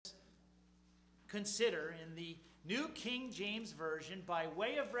consider in the New King James Version, by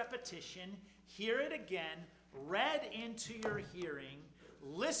way of repetition, hear it again, read into your hearing,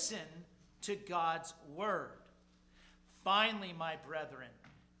 listen to God's word. Finally, my brethren,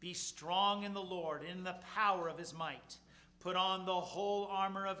 be strong in the Lord and in the power of his might. Put on the whole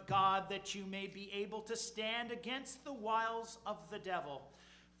armor of God, that you may be able to stand against the wiles of the devil.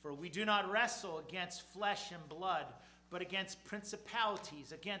 For we do not wrestle against flesh and blood, but against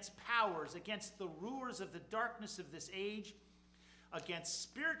principalities, against powers, against the rulers of the darkness of this age, against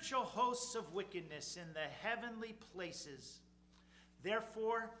spiritual hosts of wickedness in the heavenly places.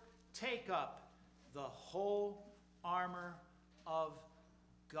 Therefore, take up the whole armor of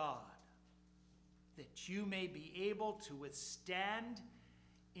God, that you may be able to withstand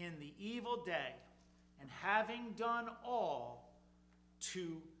in the evil day, and having done all,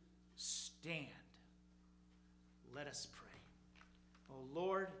 to stand. Let us pray. O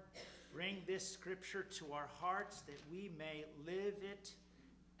Lord, bring this scripture to our hearts, that we may live it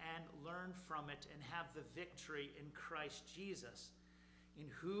and learn from it and have the victory in Christ Jesus, in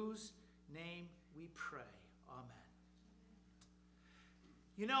whose name we pray. Amen.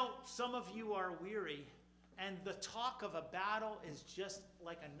 You know, some of you are weary, and the talk of a battle is just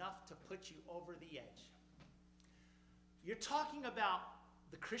like enough to put you over the edge. You're talking about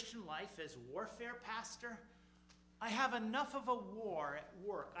the Christian life as warfare, Pastor? I have enough of a war at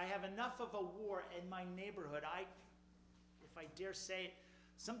work. I have enough of a war in my neighborhood. If I dare say it,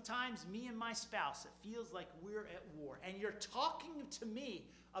 sometimes me and my spouse, it feels like we're at war. And you're talking to me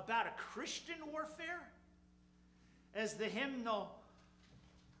about a Christian warfare? As the hymnal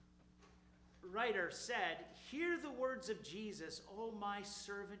writer said, hear the words of Jesus, O my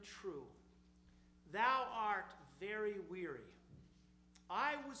servant true. Thou art very weary.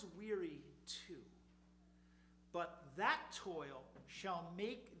 I was weary too. But that toil shall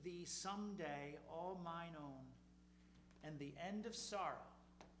make thee someday all mine own, and the end of sorrow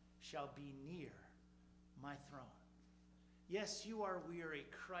shall be near my throne. Yes, you are weary.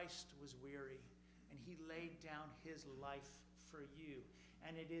 Christ was weary, and he laid down his life for you.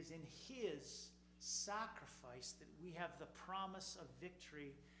 And it is in his sacrifice that we have the promise of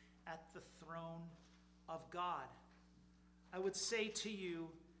victory at the throne of God. I would say to you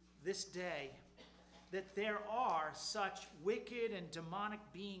this day that there are such wicked and demonic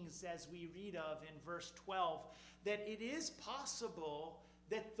beings, as we read of in verse 12, that it is possible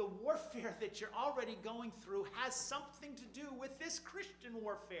that the warfare that you're already going through has something to do with this Christian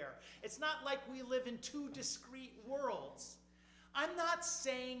warfare. It's not like we live in two discrete worlds. I'm not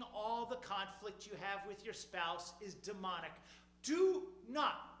saying all the conflict you have with your spouse is demonic. Do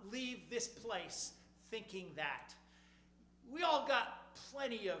not leave this place thinking that. We all got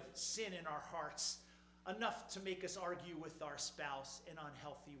plenty of sin in our hearts, enough to make us argue with our spouse in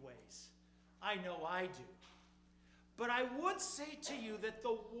unhealthy ways. I know I do. But I would say to you that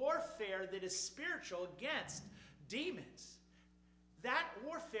the warfare that is spiritual against demons, that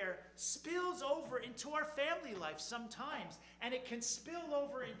warfare spills over into our family life sometimes. And it can spill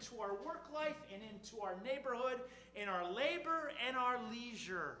over into our work life and into our neighborhood, in our labor and our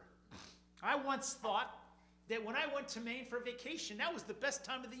leisure. I once thought that when I went to Maine for vacation, that was the best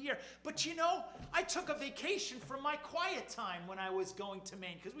time of the year. But you know, I took a vacation from my quiet time when I was going to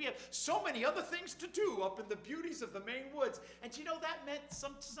Maine, because we have so many other things to do up in the beauties of the Maine woods. And you know, that meant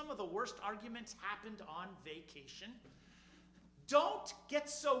some of the worst arguments happened on vacation. Don't get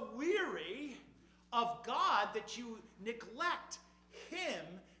so weary of God that you neglect him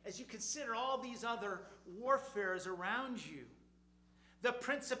as you consider all these other warfares around you. The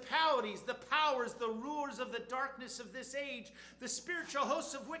principalities, the powers, the rulers of the darkness of this age, the spiritual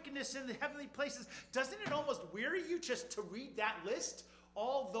hosts of wickedness in the heavenly places. Doesn't it almost weary you just to read that list?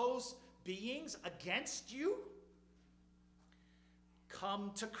 All those beings against you?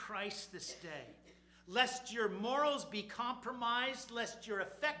 Come to Christ this day, lest your morals be compromised, lest your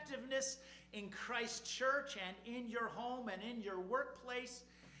effectiveness in Christ's church and in your home and in your workplace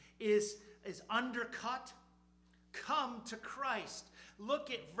is undercut. Come to Christ.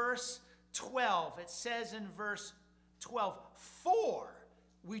 Look at verse 12. It says in verse 12, for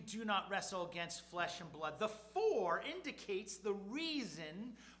we do not wrestle against flesh and blood. The for indicates the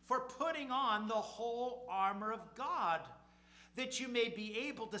reason for putting on the whole armor of God, that you may be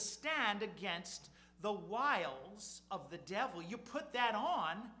able to stand against the wiles of the devil. You put that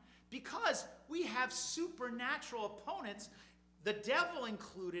on because we have supernatural opponents, the devil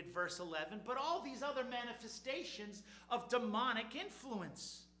included, verse 11, but all these other manifestations of demonic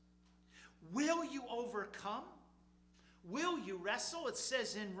influence. Will you overcome? Will you wrestle? It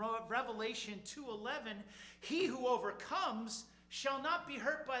says in Revelation 2:11, he who overcomes shall not be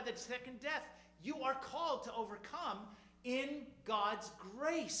hurt by the second death. you are called to overcome in God's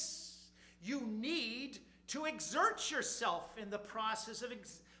grace. You need to exert yourself in the process of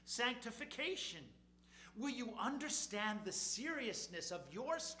sanctification. Will you understand the seriousness of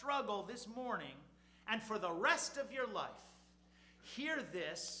your struggle this morning and for the rest of your life? Hear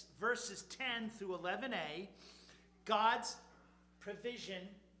this, verses 10 through 11a, God's provision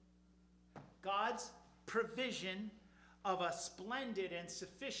of a splendid and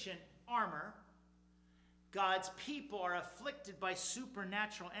sufficient armor. God's people are afflicted by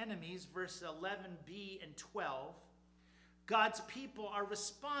supernatural enemies, verses 11b and 12. God's people are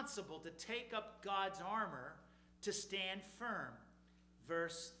responsible to take up God's armor to stand firm,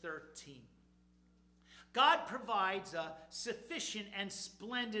 verse 13. God provides a sufficient and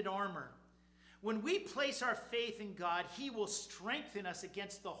splendid armor. When we place our faith in God, he will strengthen us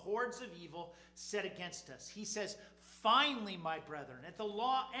against the hordes of evil set against us. He says, finally, my brethren, at the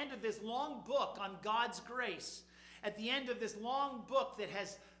end of this long book on God's grace, at the end of this long book that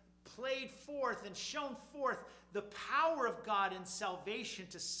has played forth and shown forth the power of God in salvation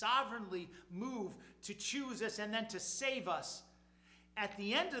to sovereignly move, to choose us, and then to save us, at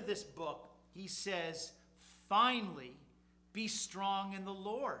the end of this book, he says, finally, be strong in the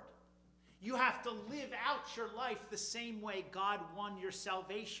Lord. You have to live out your life the same way God won your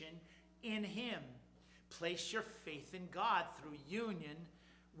salvation, in him. Place your faith in God through union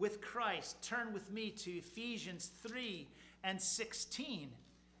with Christ. Turn with me to Ephesians 3 and 16.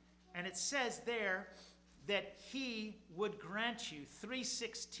 And it says there that he would grant you,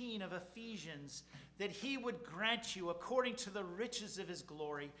 3:16 of Ephesians, that he would grant you, according to the riches of his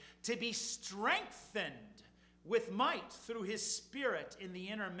glory, to be strengthened with might through his Spirit in the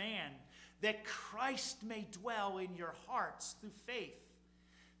inner man, that Christ may dwell in your hearts through faith,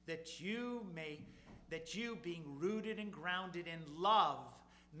 that you, being rooted and grounded in love,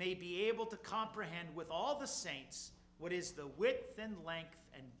 may be able to comprehend with all the saints what is the width and length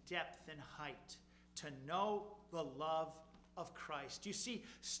and depth and height, to know the love of Christ. You see,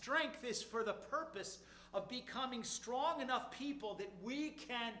 strength is for the purpose of becoming strong enough people that we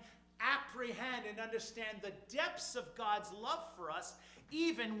can apprehend and understand the depths of God's love for us,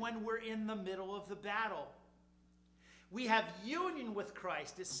 even when we're in the middle of the battle. We have union with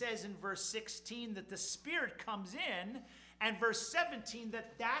Christ. It says in verse 16 that the Spirit comes in, and verse 17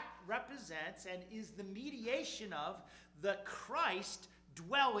 that represents and is the mediation of the Christ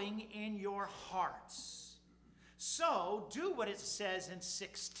dwelling in your hearts. So do what it says in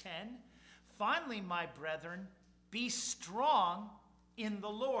 6:10. Finally, my brethren, be strong in the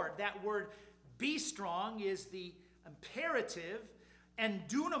Lord. That word be strong is the imperative, and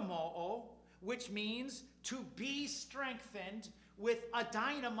dunamo, which means to be strengthened with a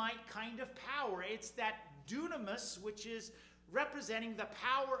dynamite kind of power. It's that dunamis, which is representing the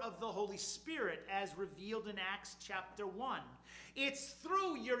power of the Holy Spirit as revealed in Acts chapter 1. It's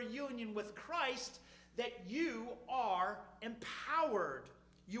through your union with Christ that you are empowered.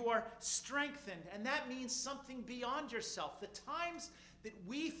 You are strengthened, and that means something beyond yourself. The times that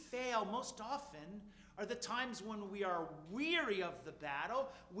we fail most often are the times when we are weary of the battle,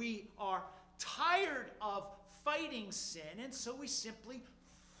 we are tired of fighting sin, and so we simply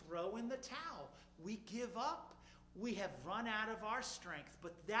throw in the towel. We give up. We have run out of our strength.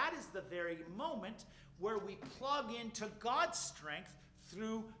 But that is the very moment where we plug into God's strength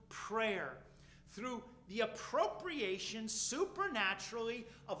through prayer, through the appropriation supernaturally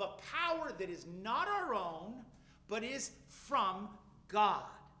of a power that is not our own, but is from God.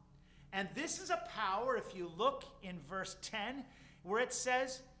 And this is a power, if you look in verse 10, where it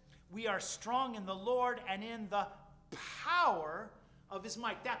says, we are strong in the Lord and in the power of his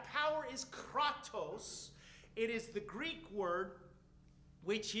might. That power is kratos. It is the Greek word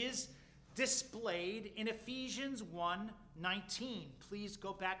which is displayed in Ephesians 1:19. Please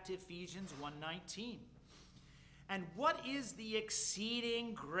go back to Ephesians 1:19. And what is the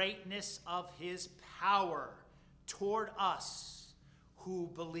exceeding greatness of his power toward us who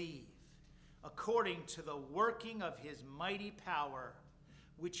believe, according to the working of his mighty power,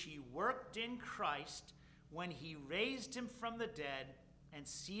 which he worked in Christ when he raised him from the dead and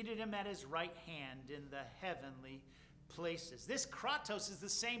seated him at his right hand in the heavenly places. This kratos is the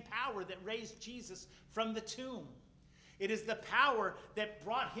same power that raised Jesus from the tomb. It is the power that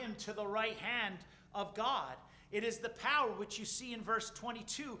brought him to the right hand of God. It is the power which you see in verse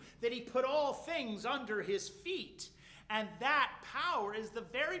 22, that he put all things under his feet. And that power is the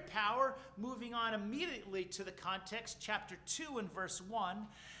very power, moving on immediately to the context, chapter 2 and verse 1.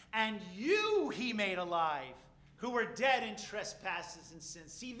 And you he made alive, who were dead in trespasses and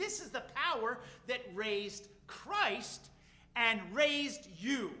sins. See, this is the power that raised Christ and raised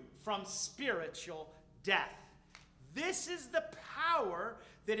you from spiritual death. This is the power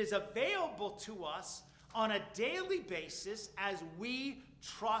that is available to us on a daily basis as we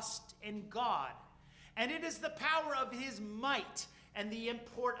trust in God. And it is the power of his might. And the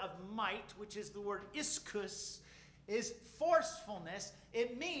import of might, which is the word ischus, is forcefulness.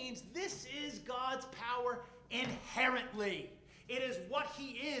 It means this is God's power inherently. It is what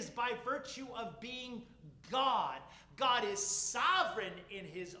he is by virtue of being God. God is sovereign in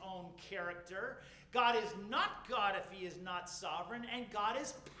his own character. God is not God if he is not sovereign. And God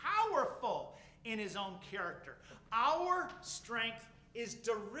is powerful in his own character. Our strength is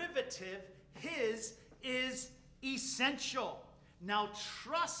derivative. His is essential. Now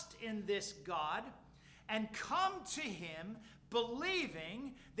trust in this God and come to him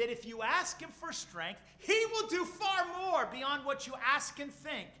believing that if you ask him for strength, he will do far more beyond what you ask and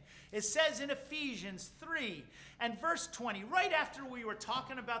think. It says in Ephesians 3 and verse 20, right after we were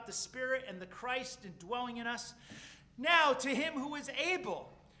talking about the Spirit and the Christ indwelling in us, now to him who is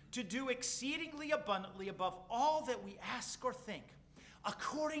able to do exceedingly abundantly above all that we ask or think,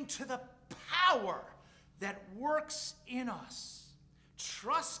 according to the power that works in us.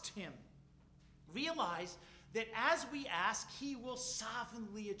 Trust him. Realize that as we ask, he will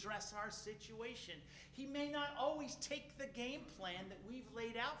sovereignly address our situation. He may not always take the game plan that we've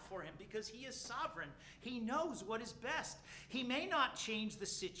laid out for him because he is sovereign. He knows what is best. He may not change the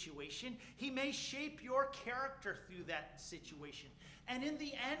situation. He may shape your character through that situation. And in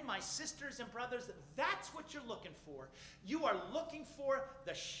the end, my sisters and brothers, that's what you're looking for. You are looking for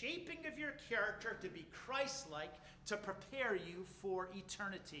the shaping of your character to be Christ-like, to prepare you for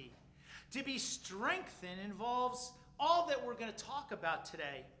eternity. To be strengthened involves all that we're going to talk about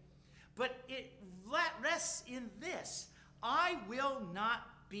today. But it rests in this. I will not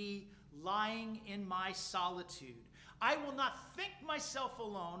be lying in my solitude. I will not think myself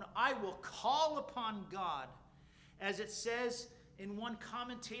alone. I will call upon God. As it says in one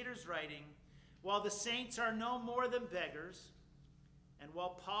commentator's writing, while the saints are no more than beggars, and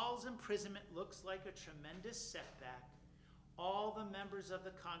while Paul's imprisonment looks like a tremendous setback, all the members of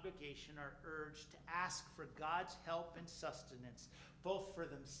the congregation are urged to ask for God's help and sustenance, both for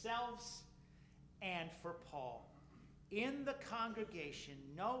themselves and for Paul. In the congregation,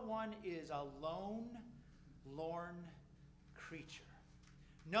 no one is a lone, lorn creature.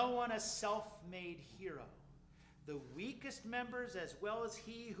 No one a self-made hero. The weakest members, as well as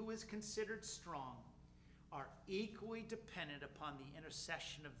he who is considered strong, are equally dependent upon the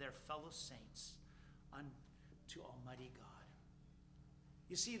intercession of their fellow saints unto Almighty God.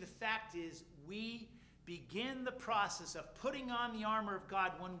 You see, the fact is, we begin the process of putting on the armor of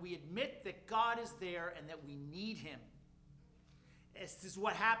God when we admit that God is there and that we need him. This is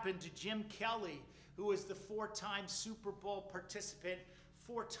what happened to Jim Kelly, who was the 4-time Super Bowl participant,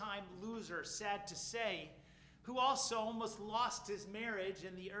 4-time loser, sad to say, who also almost lost his marriage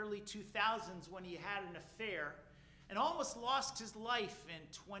in the early 2000s when he had an affair, and almost lost his life in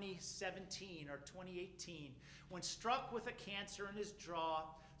 2017 or 2018 when struck with a cancer in his jaw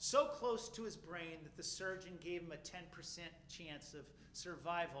so close to his brain that the surgeon gave him a 10% chance of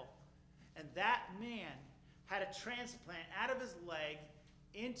survival. And that man had a transplant out of his leg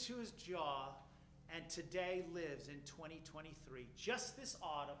into his jaw and today lives in 2023. Just this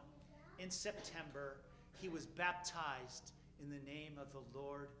autumn, in September, he was baptized in the name of the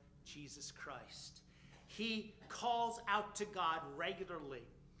Lord Jesus Christ. He calls out to God regularly,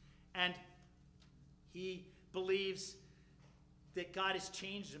 and he believes that God has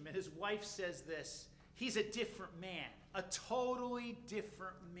changed him. And his wife says this: he's a different man, a totally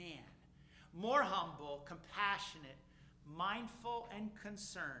different man. More humble, compassionate, mindful, and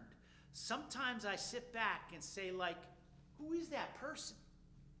concerned. Sometimes I sit back and say, like, who is that person?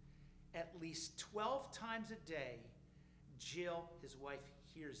 At least 12 times a day, Jill, his wife,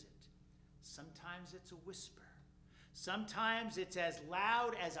 hears it. Sometimes it's a whisper. Sometimes it's as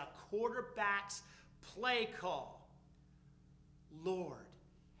loud as a quarterback's play call. Lord,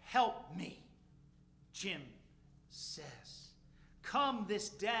 help me, Jim says. Come this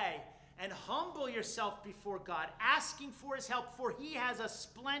day and humble yourself before God, asking for his help, for he has a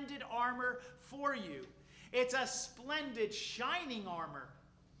splendid armor for you. It's a splendid, shining armor.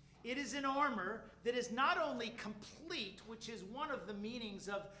 It is an armor that is not only complete, which is one of the meanings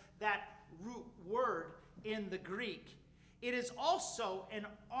of that root word in the Greek. It is also an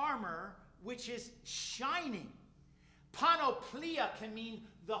armor which is shining. Panoplia can mean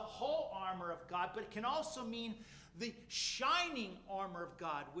the whole armor of God, but it can also mean the shining armor of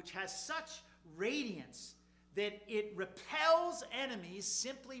God, which has such radiance that it repels enemies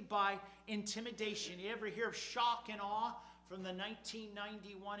simply by intimidation. You ever hear of shock and awe from the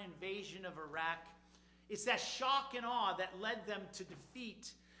 1991 invasion of Iraq. It's that shock and awe that led them to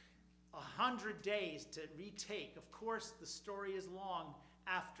defeat 100 days to retake. Of course, the story is long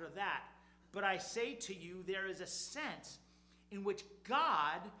after that. But I say to you, there is a sense in which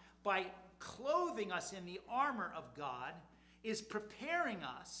God, by clothing us in the armor of God, is preparing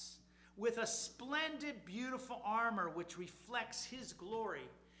us with a splendid, beautiful armor which reflects his glory.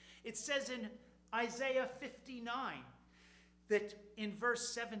 It says in Isaiah 59 that in verse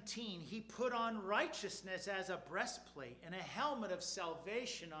 17, he put on righteousness as a breastplate and a helmet of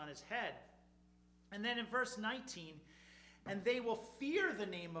salvation on his head. And then in verse 19, and they will fear the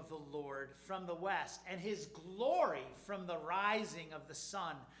name of the Lord from the west, and his glory from the rising of the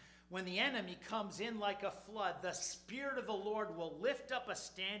sun. When the enemy comes in like a flood, the Spirit of the Lord will lift up a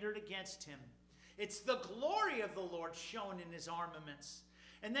standard against him. It's the glory of the Lord shown in his armaments.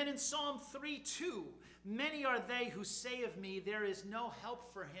 And then in Psalm 3:2, many are they who say of me, there is no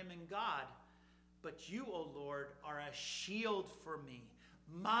help for him in God. But you, O Lord, are a shield for me,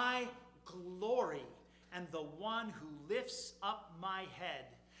 my glory, and the one who lifts up my head.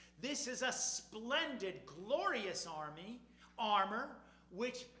 This is a splendid, glorious armor,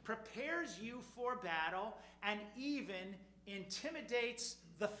 which prepares you for battle and even intimidates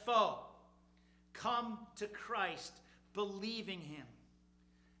the foe. Come to Christ, believing him.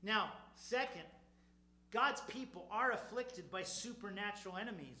 Now, second, God's people are afflicted by supernatural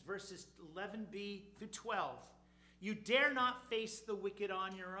enemies, verses 11b through 12. You dare not face the wicked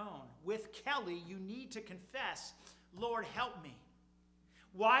on your own. With Kelly, you need to confess, Lord, help me.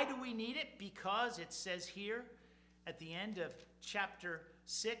 Why do we need it? Because it says here at the end of chapter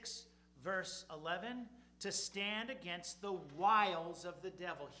 6, verse 11, to stand against the wiles of the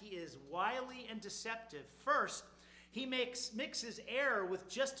devil. He is wily and deceptive. First, he mixes error with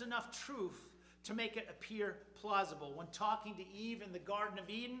just enough truth to make it appear plausible. When talking to Eve in the Garden of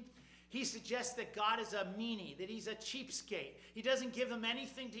Eden, he suggests that God is a meanie, that he's a cheapskate. He doesn't give them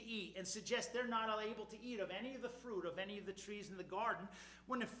anything to eat and suggests they're not able to eat of any of the fruit of any of the trees in the garden,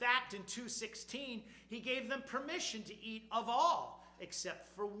 when in fact in 2:16, he gave them permission to eat of all except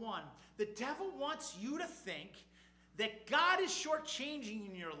for one. The devil wants you to think that God is shortchanging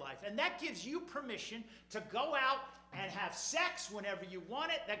in your life, and that gives you permission to go out and have sex whenever you want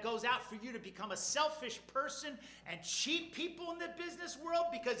it. That goes out for you to become a selfish person and cheat people in the business world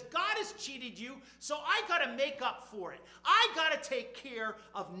because God has cheated you, so I got to make up for it. I got to take care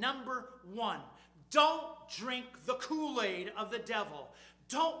of number one. Don't drink the Kool-Aid of the devil.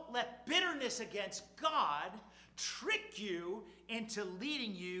 Don't let bitterness against God trick you into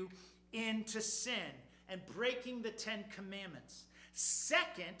leading you into sin and breaking the 10 Commandments.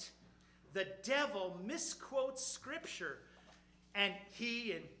 Second, the devil misquotes Scripture. And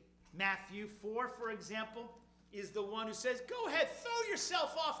he, in Matthew 4, for example, is the one who says, go ahead, throw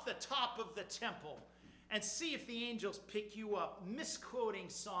yourself off the top of the temple and see if the angels pick you up. Misquoting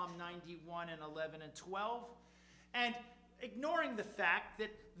Psalm 91 and 11 and 12. And ignoring the fact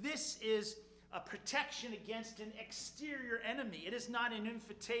that this is a protection against an exterior enemy. It is not an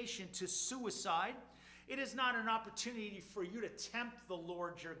invitation to suicide. It is not an opportunity for you to tempt the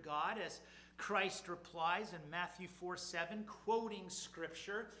Lord your God, as Christ replies in Matthew 4:7, quoting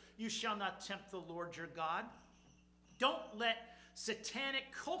Scripture, you shall not tempt the Lord your God. Don't let satanic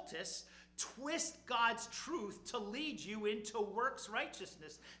cultists twist God's truth to lead you into works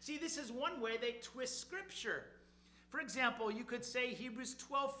righteousness. See, this is one way they twist Scripture. For example, you could say Hebrews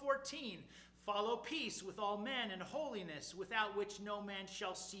 12:14, follow peace with all men and holiness, without which no man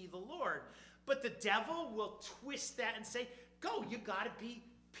shall see the Lord. But the devil will twist that and say, go, you got to be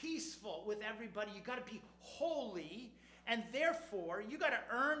peaceful with everybody. You got to be holy. And therefore, you got to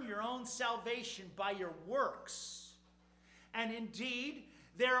earn your own salvation by your works. And indeed,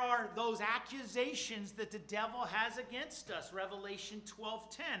 there are those accusations that the devil has against us. Revelation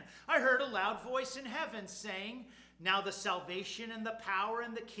 12:10. I heard a loud voice in heaven saying, now the salvation and the power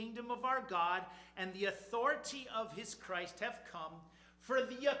and the kingdom of our God and the authority of his Christ have come. For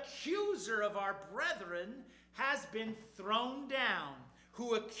the accuser of our brethren has been thrown down,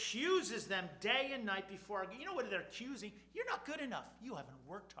 who accuses them day and night before our God. You know what they're accusing? You're not good enough. You haven't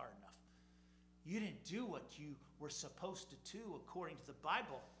worked hard enough. You didn't do what you were supposed to do according to the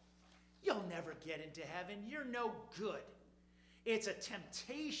Bible. You'll never get into heaven. You're no good. It's a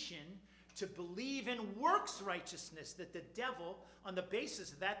temptation to believe in works righteousness that the devil, on the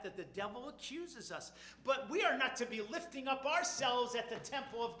basis of that the devil accuses us. But we are not to be lifting up ourselves at the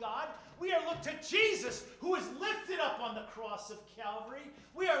temple of God. We are look to Jesus, who is lifted up on the cross of Calvary.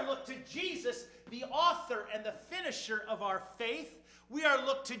 We are look to Jesus, the author and the finisher of our faith. We are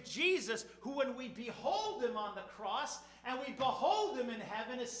looked to Jesus, who when we behold him on the cross and we behold him in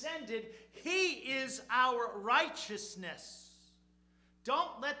heaven ascended, he is our righteousness.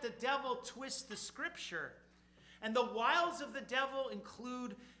 Don't let the devil twist the scripture. And the wiles of the devil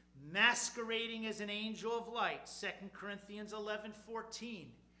include masquerading as an angel of light, 2 Corinthians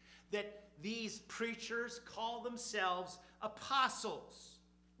 11:14, that these preachers call themselves apostles,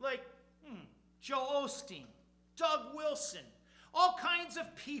 like Joe Osteen, Doug Wilson, all kinds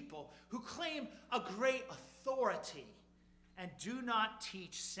of people who claim a great authority and do not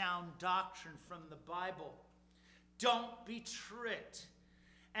teach sound doctrine from the Bible. Don't be tricked.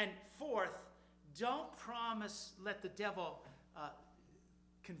 And fourth, don't let the devil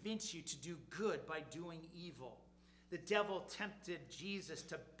convince you to do good by doing evil. The devil tempted Jesus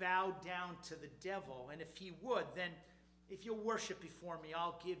to bow down to the devil, and if he would, then if you'll worship before me,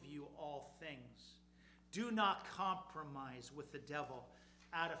 I'll give you all things. Do not compromise with the devil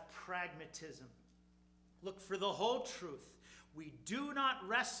out of pragmatism. Look for the whole truth. We do not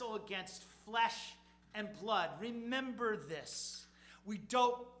wrestle against flesh and blood. Remember this. We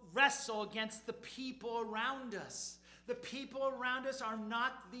don't wrestle against the people around us. The people around us are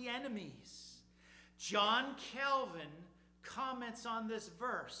not the enemies. John Calvin comments on this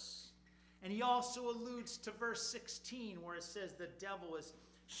verse, and he also alludes to verse 16 where it says the devil is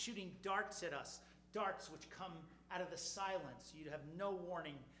shooting darts at us, darts which come out of the silence. You have no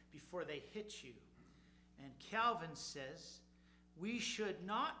warning before they hit you. And Calvin says, we should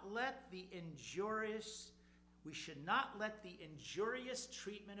not let the injurious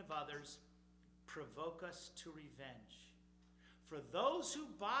treatment of others provoke us to revenge. For those who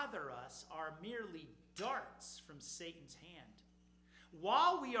bother us are merely darts from Satan's hand.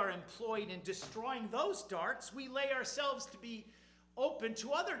 While we are employed in destroying those darts, we lay ourselves to be open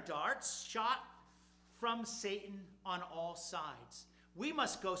to other darts shot from Satan on all sides. We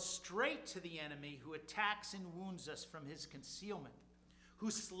must go straight to the enemy who attacks and wounds us from his concealment,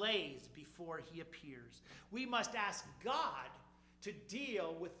 who slays before he appears. We must ask God to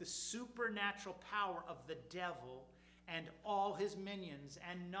deal with the supernatural power of the devil and all his minions,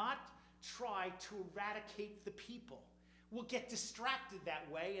 and not try to eradicate the people. We'll get distracted that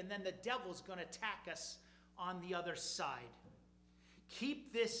way, and then the devil's going to attack us on the other side.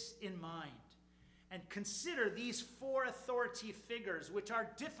 Keep this in mind, and consider these four authority figures, which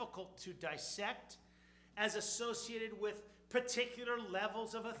are difficult to dissect as associated with particular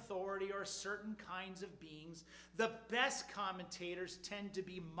levels of authority or certain kinds of beings. The best commentators tend to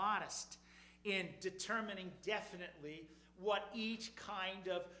be modest in determining definitely what each kind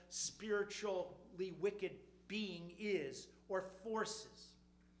of spiritually wicked being is or forces.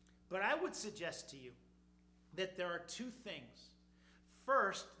 But I would suggest to you that there are two things.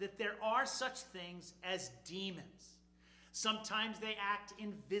 First, that there are such things as demons. Sometimes they act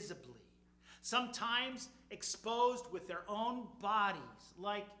invisibly, sometimes exposed with their own bodies,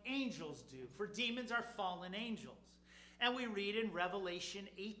 like angels do, for demons are fallen angels. And we read in Revelation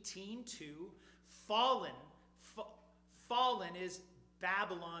 18:2, fallen is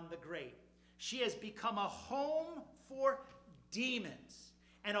Babylon the Great. She has become a home for demons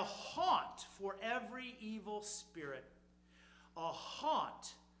and a haunt for every evil spirit, a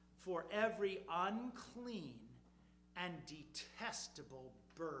haunt for every unclean and detestable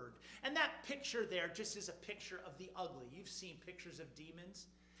bird. And that picture there just is a picture of the ugly. You've seen pictures of demons.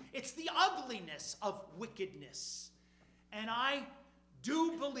 It's the ugliness of wickedness. And I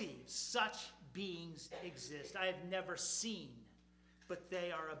do believe such beings exist. I have never seen, but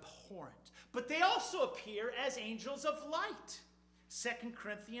they are abhorrent. But they also appear as angels of light. 2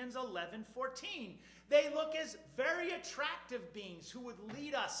 Corinthians 11:14. They look as very attractive beings who would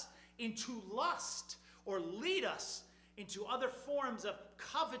lead us into lust or lead us into other forms of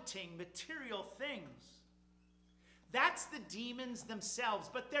coveting material things. That's the demons themselves.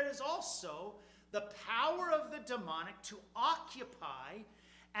 But there is also the power of the demonic to occupy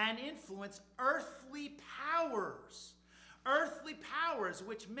and influence earthly powers. Earthly powers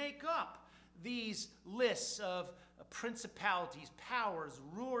which make up these lists of principalities, powers,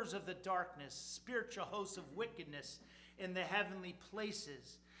 rulers of the darkness, spiritual hosts of wickedness in the heavenly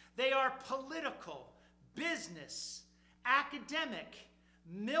places. They are political, business, academic,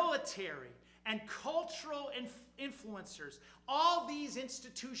 military, and cultural influencers. All these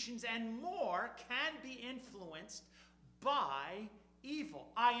institutions and more can be influenced by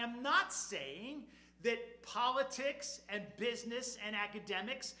evil. I am not saying that politics and business and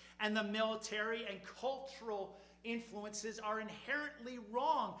academics and the military and cultural influences are inherently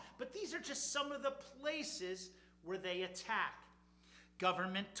wrong, but these are just some of the places where they attack.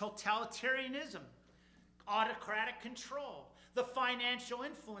 Government totalitarianism, autocratic control, The financial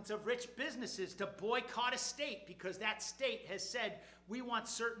influence of rich businesses to boycott a state because that state has said we want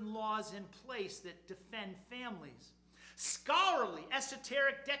certain laws in place that defend families. Scholarly,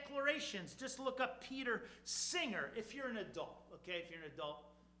 esoteric declarations. Just look up Peter Singer if you're an adult, okay? If you're an adult.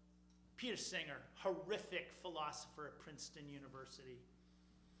 Peter Singer, horrific philosopher at Princeton University.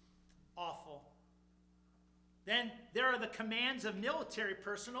 Awful. Then there are the commands of military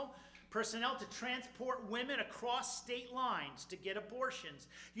personnel to transport women across state lines to get abortions.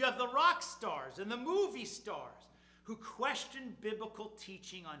 You have the rock stars and the movie stars who question biblical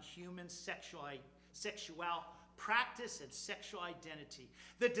teaching on human sexual practice and sexual identity.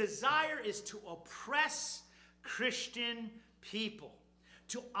 The desire is to oppress Christian people,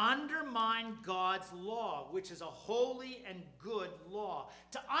 to undermine God's law, which is a holy and good law,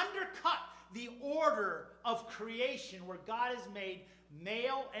 to undercut the order of creation where God has made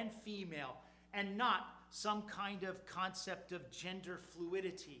male and female, and not some kind of concept of gender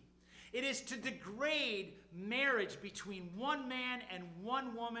fluidity. It is to degrade marriage between one man and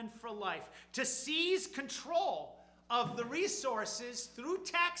one woman for life, to seize control of the resources through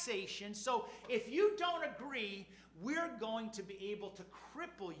taxation. So if you don't agree, we're going to be able to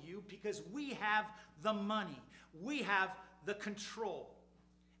cripple you because we have the money. We have the control.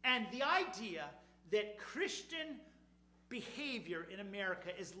 And the idea that Christian behavior in America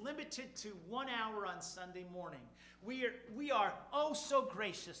is limited to 1 hour on Sunday morning. We are oh so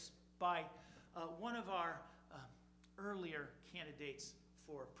gracious by one of our earlier candidates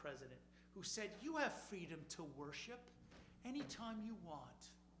for president who said, you have freedom to worship anytime you want.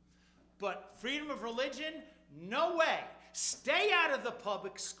 But freedom of religion, no way. Stay out of the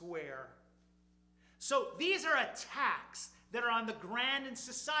public square. So these are attacks that are on the grand and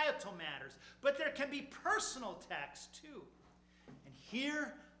societal matters, but there can be personal attacks too. And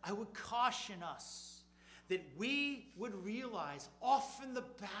here I would caution us that we would realize often the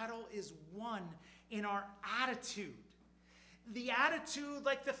battle is won in our attitude. The attitude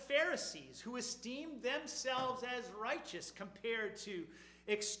like the Pharisees, who esteemed themselves as righteous compared to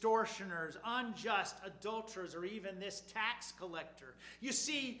extortioners, unjust, adulterers, or even this tax collector. You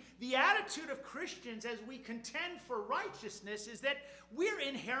see, the attitude of Christians as we contend for righteousness is that we're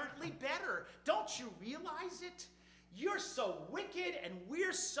inherently better. Don't you realize it? You're so wicked and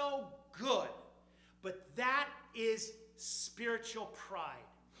we're so good. But that is spiritual pride.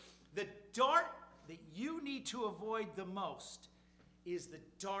 The dart that you need to avoid the most is the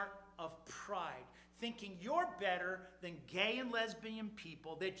dart of pride. Thinking you're better than gay and lesbian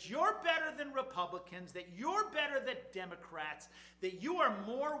people, that you're better than Republicans, that you're better than Democrats, that you are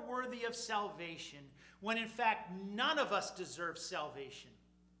more worthy of salvation, when in fact none of us deserve salvation.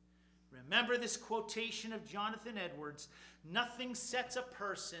 Remember this quotation of Jonathan Edwards, nothing sets a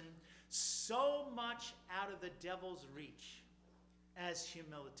person so much out of the devil's reach as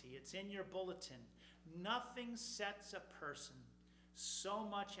humility. It's in your bulletin. Nothing sets a person so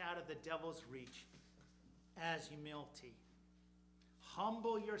much out of the devil's reach as humility.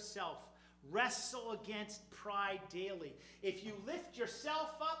 Humble yourself. Wrestle against pride daily. If you lift yourself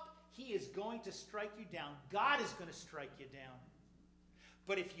up, he is going to strike you down. God is going to strike you down.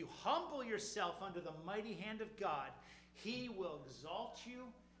 But if you humble yourself under the mighty hand of God, he will exalt you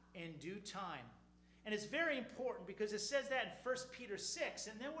in due time. And it's very important because it says that in 1 Peter 6.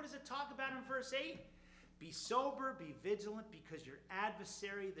 And then what does it talk about in verse 8? Be sober, be vigilant, because your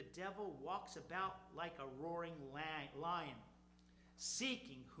adversary, the devil, walks about like a roaring lion,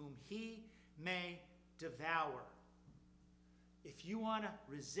 seeking whom he may devour. If you want to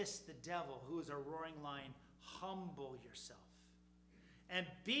resist the devil, who is a roaring lion, humble yourself. And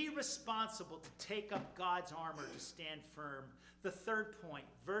be responsible to take up God's armor to stand firm. The third point,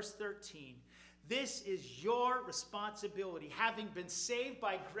 verse 13. This is your responsibility, having been saved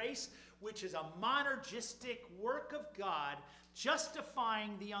by grace, which is a monergistic work of God,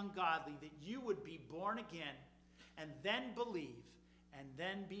 justifying the ungodly, that you would be born again, and then believe, and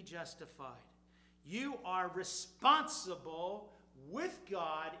then be justified. You are responsible with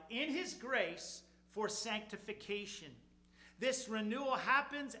God in his grace for sanctification. This renewal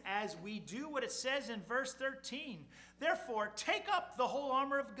happens as we do what it says in verse 13. Therefore, take up the whole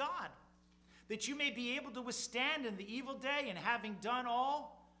armor of God, that you may be able to withstand in the evil day, and having done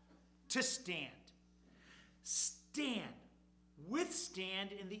all, to stand. Stand.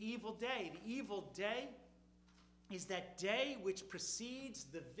 Withstand in the evil day. The evil day is that day which precedes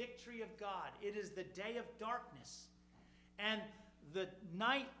the victory of God. It is the day of darkness. And the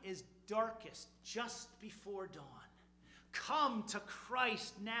night is darkest just before dawn. Come to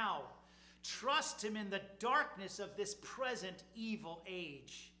Christ now. Trust him in the darkness of this present evil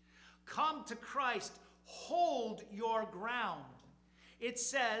age. Come to Christ. hold your ground. It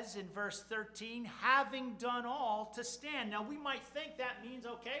says in verse 13, having done all to stand. Now we might think that means,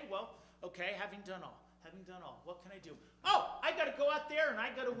 okay, having done all, what can I do? Oh, I got to go out there and I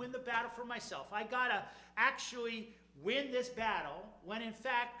got to win the battle for myself. I got to actually win this battle when in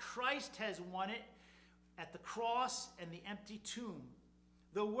fact Christ has won it at the cross and the empty tomb.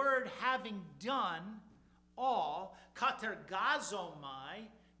 The word having done all, katergazomai,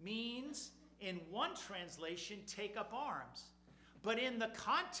 means in one translation, take up arms. But in the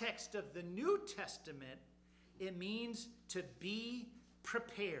context of the New Testament, it means to be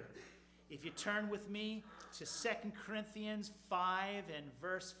prepared. If you turn with me to 2 Corinthians 5 and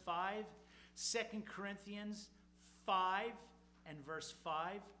verse 5, 2 Corinthians 5 and verse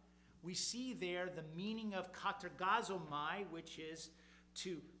 5, we see there the meaning of katergazomai, which is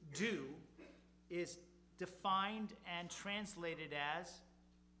to do, is defined and translated as,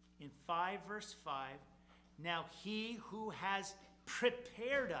 in 5 verse 5, now he who has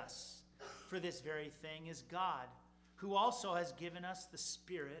prepared us for this very thing is God, who also has given us the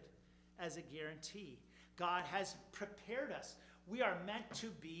Spirit as a guarantee. God has prepared us. We are meant to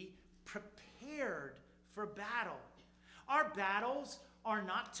be prepared for battle. Our battles are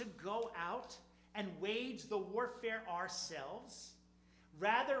not to go out and wage the warfare ourselves.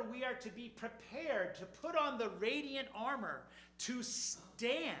 Rather, we are to be prepared to put on the radiant armor to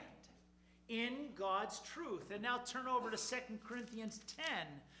stand in God's truth. And now turn over to 2 Corinthians 10,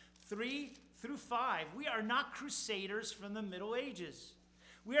 3 through 5. We are not crusaders from the Middle Ages.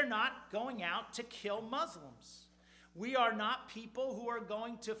 We are not going out to kill Muslims. We are not people who are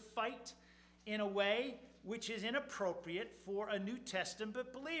going to fight in a way which is inappropriate for a New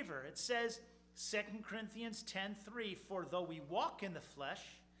Testament believer. It says, 2 Corinthians 10:3, for though we walk in the flesh,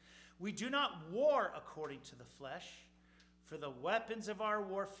 we do not war according to the flesh. For the weapons of our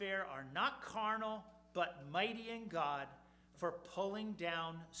warfare are not carnal, but mighty in God for pulling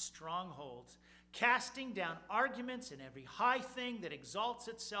down strongholds, casting down arguments and every high thing that exalts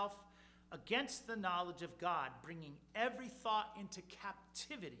itself against the knowledge of God, bringing every thought into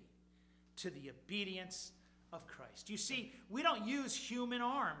captivity to the obedience of Christ. You see, we don't use human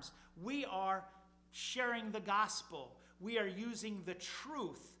arms. We are sharing the gospel. We are using the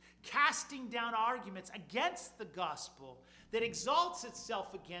truth, casting down arguments against the gospel that exalts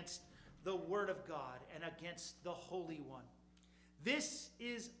itself against the word of God and against the Holy One. This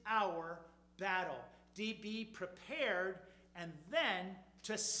is our battle, to be prepared and then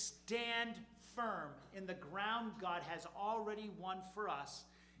to stand firm in the ground God has already won for us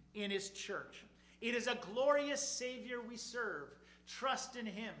in his church. It is a glorious Savior we serve. Trust in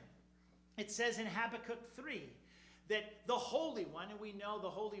him. It says in Habakkuk 3 that the Holy One, and we know the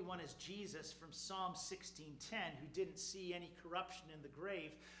Holy One is Jesus from Psalm 16:10, who didn't see any corruption in the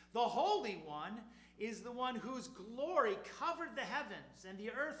grave. The Holy One is the one whose glory covered the heavens, and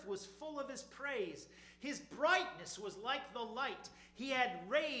the earth was full of his praise. His brightness was like the light. He had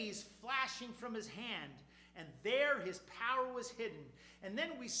rays flashing from his hand, and there his power was hidden. And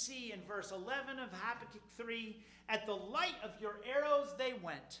then we see in verse 11 of Habakkuk 3, at the light of your arrows they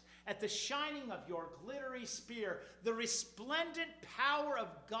went, at the shining of your glittery spear. The resplendent power of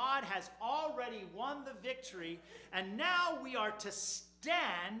God has already won the victory, and now we are to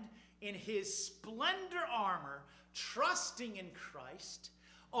stand in his splendor armor, trusting in Christ,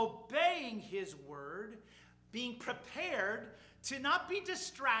 obeying his word, being prepared to not be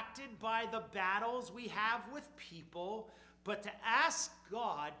distracted by the battles we have with people, but to ask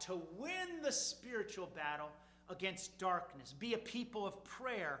God to win the spiritual battle against darkness. Be a people of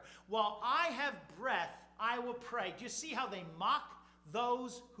prayer. While I have breath, I will pray. Do you see how they mock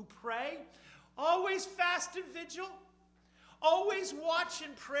those who pray? Always fast and vigil. Always watch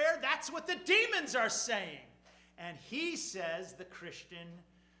in prayer. That's what the demons are saying. And he says, the Christian,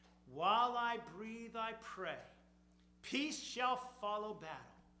 while I breathe, I pray. Peace shall follow battle.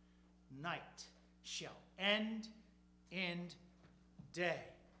 Night shall end in day.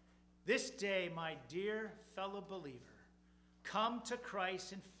 This day, my dear fellow believer, come to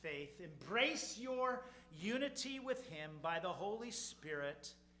Christ in faith. Embrace your unity with him by the Holy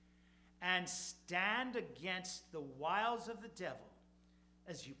Spirit, and stand against the wiles of the devil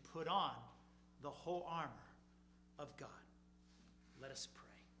as you put on the whole armor of God. Let us pray.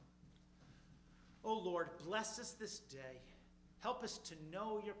 Oh Lord, bless us this day. Help us to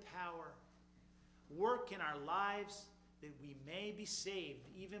know your power. Work in our lives that we may be saved,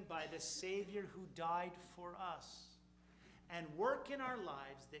 even by the Savior who died for us. And work in our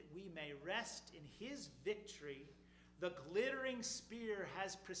lives that we may rest in his victory. The glittering spear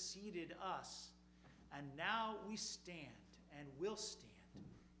has preceded us, and now we stand and will stand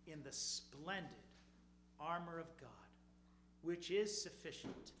in the splendid armor of God, which is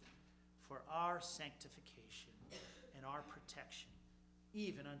sufficient for our sanctification and our protection,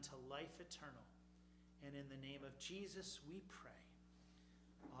 even unto life eternal. And in the name of Jesus we pray.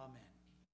 Amen.